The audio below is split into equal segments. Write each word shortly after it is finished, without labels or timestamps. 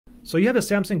So you have a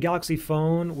Samsung Galaxy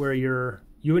phone where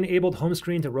you enabled home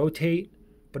screen to rotate,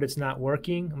 but it's not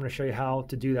working. I'm going to show you how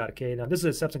to do that. Okay, now this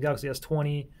is a Samsung Galaxy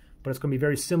S20, but it's going to be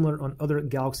very similar on other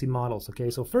Galaxy models. Okay,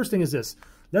 so first thing is this.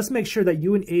 Let's make sure that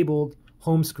you enabled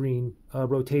home screen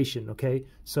rotation. Okay,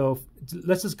 so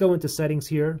let's just go into settings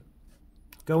here.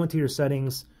 Go into your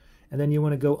settings, and then you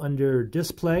want to go under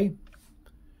display,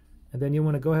 and then you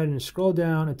want to go ahead and scroll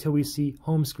down until we see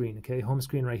home screen. Okay, home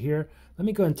screen right here. Let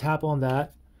me go and tap on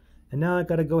that. And now I've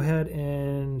got to go ahead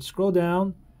and scroll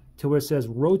down to where it says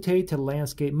rotate to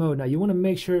landscape mode. Now you want to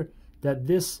make sure that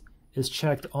this is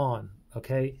checked on,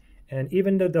 okay? And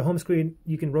even though the home screen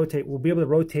you can rotate, we'll be able to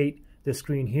rotate the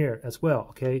screen here as well,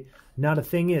 okay? Now the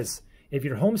thing is, if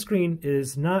your home screen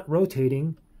is not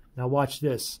rotating, now watch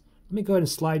this. Let me go ahead and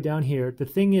slide down here. The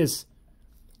thing is,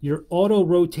 your auto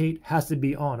rotate has to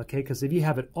be on, okay? Because if you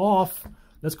have it off,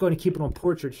 let's go ahead and keep it on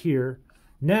portrait here.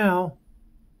 Now,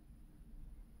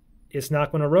 it's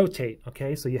not going to rotate,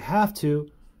 okay? So you have to,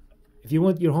 if you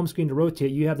want your home screen to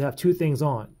rotate, you have to have two things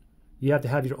on. You have to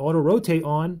have your auto rotate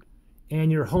on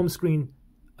and your home screen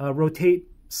rotate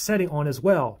setting on as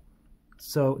well.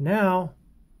 So now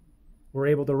we're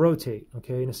able to rotate,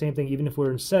 okay? And the same thing, even if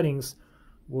we're in settings,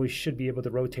 we should be able to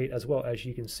rotate as well, as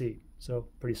you can see. So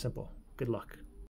pretty simple. Good luck.